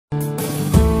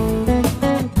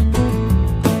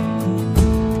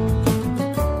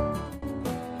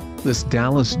This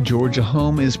Dallas, Georgia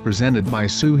home is presented by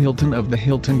Sue Hilton of the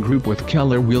Hilton Group with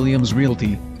Keller Williams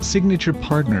Realty, Signature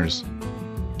Partners.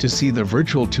 To see the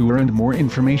virtual tour and more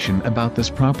information about this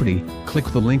property, click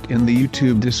the link in the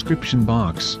YouTube description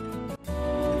box.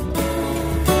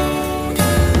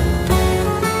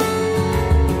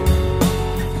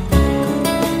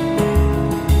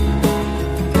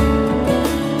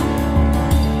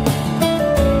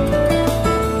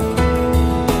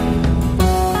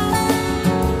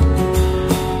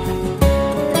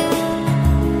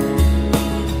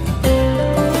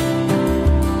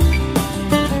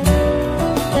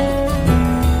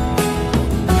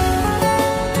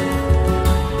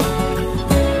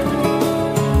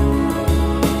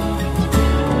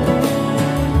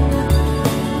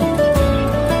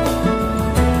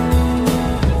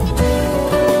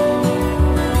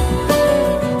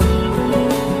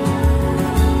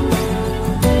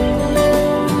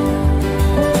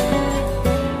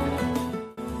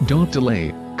 Don't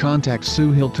delay, contact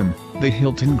Sue Hilton, the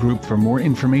Hilton Group for more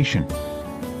information.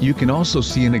 You can also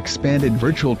see an expanded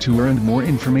virtual tour and more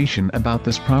information about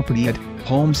this property at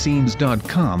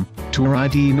homescenes.com, tour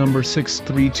ID number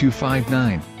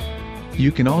 63259.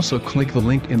 You can also click the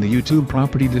link in the YouTube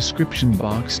property description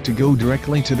box to go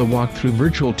directly to the walkthrough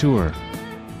virtual tour.